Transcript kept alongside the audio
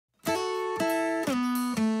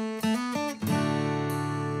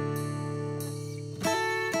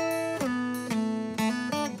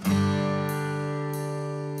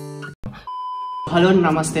Hello,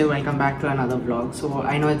 namaste, welcome back to another vlog. So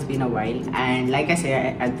I know it's been a while, and like I say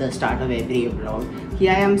at the start of every vlog कि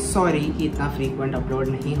I am sorry कि इतना frequent upload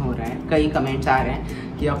नहीं हो रहा है. कई comments आ रहे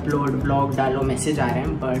हैं कि upload vlog डालो, message आ रहे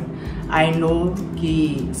हैं, but I know कि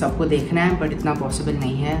सबको देखना है, but इतना possible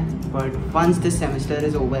नहीं है. But once this semester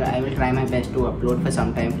is over, I will try my best to upload for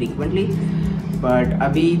some time frequently. But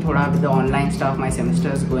अभी थोड़ा with the online stuff, my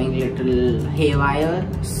semester is going little haywire.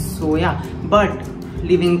 So yeah, but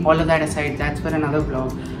leaving all of that aside, that's for another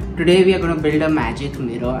vlog. Today we are going to build a magic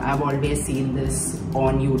mirror. I've always seen this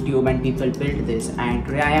on YouTube and people build this, and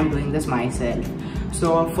today I am doing this myself.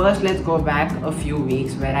 So first let's go back a few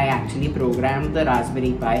weeks where I actually programmed the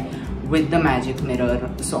Raspberry Pi with the magic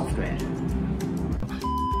mirror software.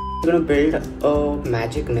 I'm going to build a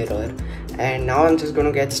magic mirror, and now I'm just going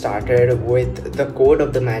to get started with the code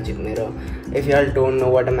of the magic mirror. If y'all don't know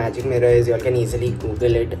what a magic mirror is, y'all can easily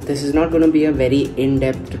Google it. This is not going to be a very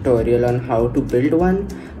in-depth tutorial on how to build one,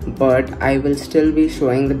 but I will still be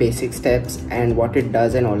showing the basic steps and what it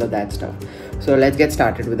does and all of that stuff. So let's get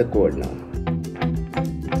started with the code now.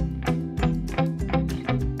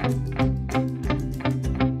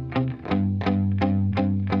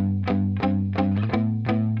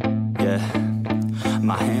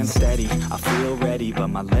 My hands steady, I feel ready, but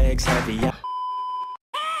my legs heavy.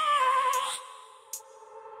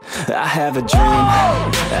 I have a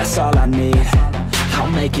dream, that's all I need.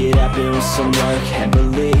 I'll make it happen with some work and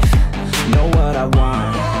belief. Know what I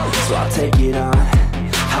want, so I'll take it on.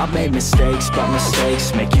 I've made mistakes, but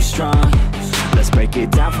mistakes make you strong. Let's break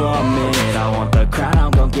it down for a minute. I want the crown,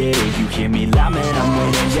 I'm gon' get it. You hear me loud, man, I'm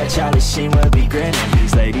winning. Yeah, Charlie Sheen will be grinning.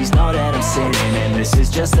 These ladies know that I'm sinning, and this is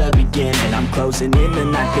just the beginning. I'm closing in the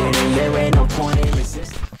ninth inning. There ain't no point in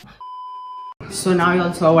resisting. So now you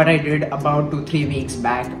all saw what I did about 2-3 weeks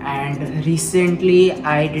back, and recently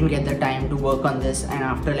I didn't get the time to work on this, and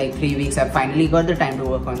after like 3 weeks I finally got the time to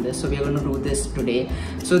work on this. So we are going to do this today.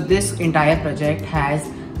 So this entire project has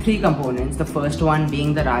 3 components. The first one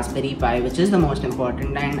being the Raspberry Pi, which is the most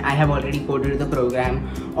important, and I have already coded the program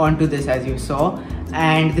onto this, as you saw,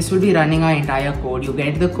 and this will be running our entire code. You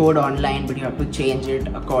get the code online, but you have to change it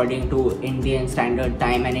according to Indian Standard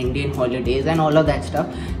Time and Indian holidays and all of that stuff.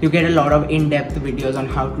 You get a lot of in-depth videos on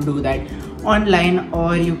how to do that online,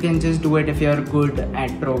 or you can just do it if you're good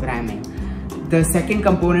at programming. The second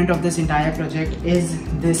component of this entire project is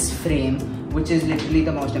this frame, which is literally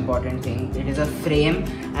the most important thing. It is a frame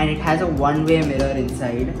and it has a one-way mirror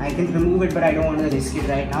inside. I can remove it, but I don't want to risk it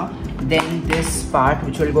right now. Then this part,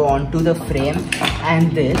 which will go onto the frame,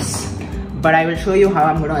 and this, but I will show you how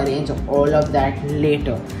I'm going to arrange all of that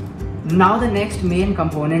later. Now the next main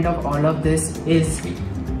component of all of this is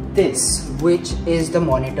this, which is the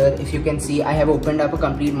monitor. If you can see, I have opened up a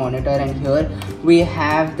complete monitor, and here we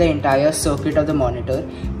have the entire circuit of the monitor.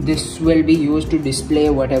 This will be used to display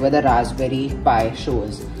whatever the Raspberry Pi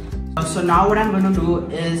shows. So now what I'm going to do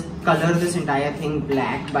is color this entire thing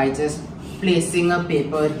black by just placing a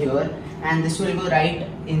paper here, and this will go right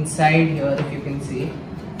inside here, if you can see,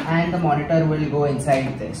 and the monitor will go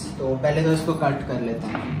inside this. So पहले तो इसको cut कर लेते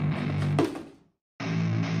हैं.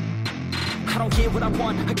 I don't get what I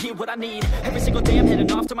want, I get what I need. Every single day I'm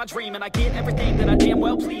heading off to my dream, and I get everything that I damn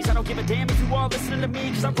well please. I don't give a damn if you all listening to me,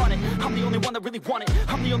 cause I run it. I'm the only one that really want it,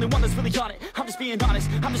 I'm the only one that's really on it. I'm just being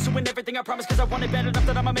honest, I'm just doing everything I promise, cause I want it bad enough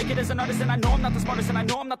that I'ma make it as an artist. And I know I'm not the smartest, and I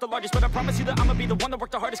know I'm not the largest, but I promise you that I'ma be the one that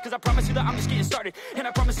worked the hardest. Cause I promise you that I'm just getting started, and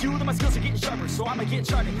I promise you that my skills are getting sharper. So I'ma get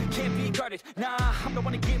charted, can't be guarded. Nah, I'm the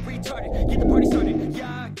one to get retarded. Get the party started,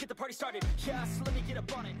 yeah, get the party started. Yeah, so let me get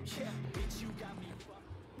up on it. Yeah, bitch, you got me.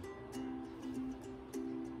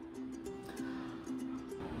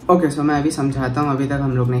 Okay, so मैं अभी समझाता हूँ अभी तक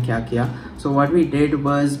हम लोग ने क्या किया. So what we did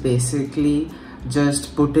was basically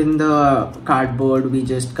just put in the cardboard. We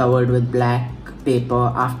just covered with black paper.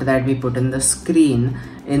 After that we put in the screen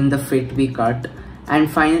in the fit we cut,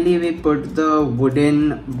 and finally we put the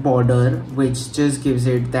wooden border, which just gives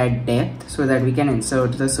it that depth so that we can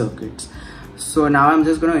insert the circuits. So now I'm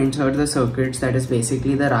just going to insert the circuits, that is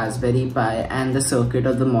basically the Raspberry Pi and the circuit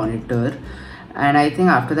of the monitor, and I think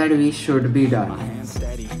after that we should be done. My hands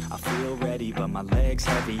steady, I feel ready, but my legs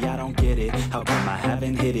heavy. I don't get it, how come I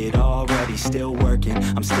haven't hit it already? Still working,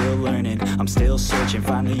 I'm still learning, I'm still searching,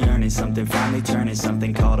 finally earning something, finally turning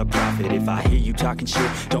something called a profit. If I hear you talking shit,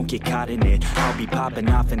 don't get caught in it. I'll be popping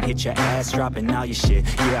off and hit your ass, dropping all your shit.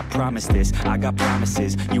 Yeah, I promise this, I got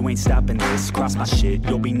promises. You ain't stopping this, cross my shit,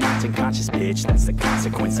 you'll be knocked unconscious, bitch. That's the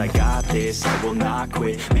consequence, I got this, I will not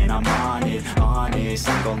quit. Man, I'm on it, honest.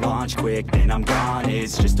 I'm gon' launch quick, then I'm gone.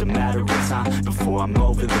 It's just a matter of time before I'm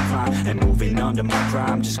over the climb and moving under my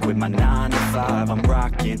prime. Just quit my 9 to 5, I'm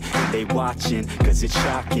rocking, and they watching, cause it's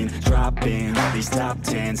shocking. Dropping all these top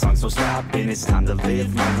 10 songs, no stopping. It's time to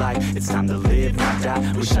live my life, it's time to live, not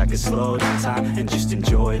die. Wish I could slow down time and just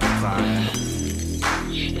enjoy the climb.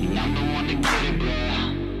 And I'm the one to get it, bro.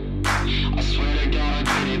 I swear to God I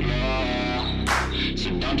get it, bro. So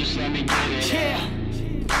don't just let me get it. Yeah,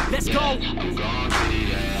 let's go. I'm gonna get it,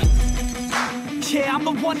 yeah. Yeah, I'm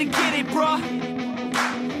the one to get it, bro.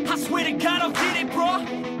 I swear to God I'll get it, bro.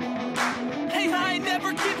 Hey, I ain't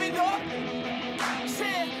never giving up.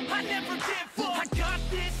 Yeah, I never give up. I got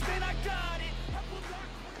this, man, I got it.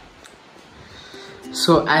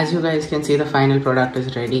 So as you guys can see, the final product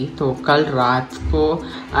is ready. तो कल रात को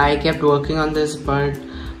I kept working on this, but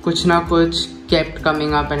कुछ ना कुछ kept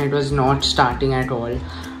coming up and it was not starting at all.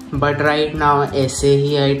 But right now ऐसे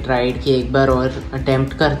ही I tried कि एक बार और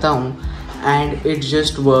attempt करता हूँ, and it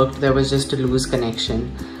just worked. There was just a loose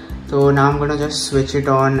connection. So now I'm gonna just switch it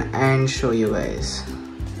on and show you guys.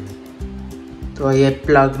 तो ये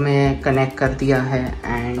plug में connect कर दिया है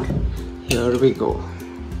and here we go.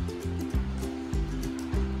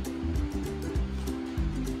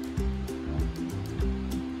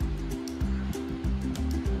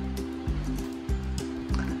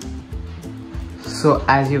 So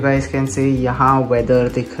as you guys can see, यहाँ weather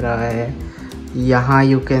दिख रहा है. यहाँ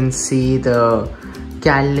you can see the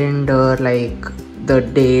calendar, like the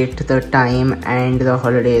date, the time, and the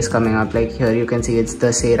holiday is coming up. Like here you can see it's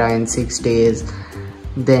Dussehra in 6 days,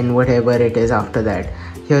 then whatever it is after that.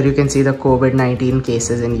 Here you can see the COVID-19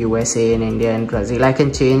 cases in USA, in India, and Brazil. I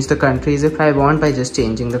can change the countries if I want by just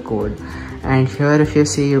changing the code. And here if you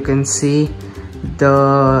see, you can see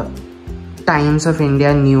the Times of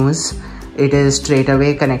India news. It is straight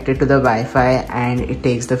away connected to the Wi-Fi and it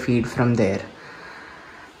takes the feed from there.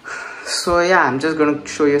 So yeah, I'm just going to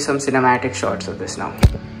show you some cinematic shots of this now.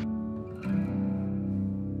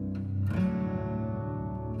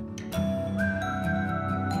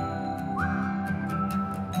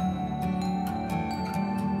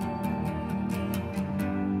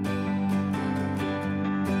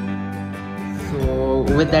 So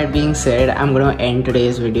with that being said, I'm gonna end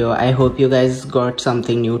today's video. I hope you guys got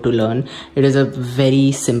something new to learn. It is a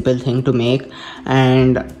very simple thing to make,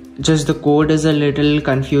 and just the code is a little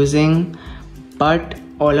confusing, but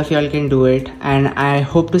all of y'all can do it, and I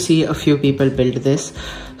hope to see a few people build this.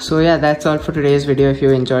 So yeah, that's all for today's video. If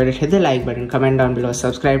you enjoyed it, hit the like button, comment down below,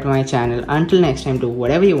 subscribe to my channel. Until next time, do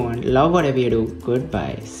whatever you want, love whatever you do.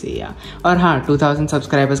 Goodbye, see ya. और हाँ, 2000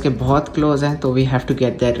 subscribers के बहुत close हैं, तो we have to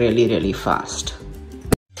get there really fast.